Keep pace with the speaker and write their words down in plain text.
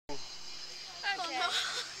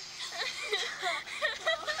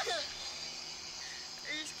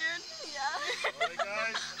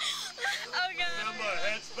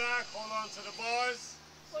onto the bars.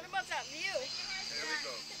 What about that view? Here we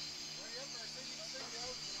go.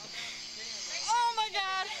 Oh my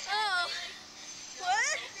God. Oh.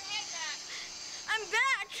 What? I'm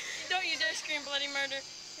back. Don't you dare scream bloody murder.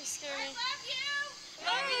 You scare me. I love you.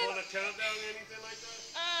 Love you. Want a countdown or anything like that?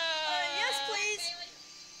 Yes, please.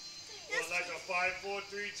 Yes, like a 5, 4,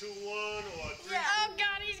 3, 2, 1, or 3, yeah. Oh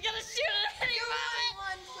God, he's gonna shoot at any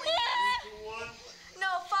moment. 3, 2, 1.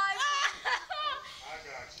 No, 5. I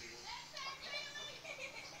got you.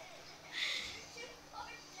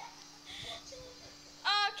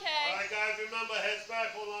 Okay. All right, guys. Remember, heads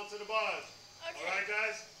back. Hold on to the bars. Okay. All right,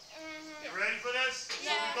 guys. You ready for this?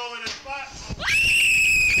 Yeah. So we go in a spot.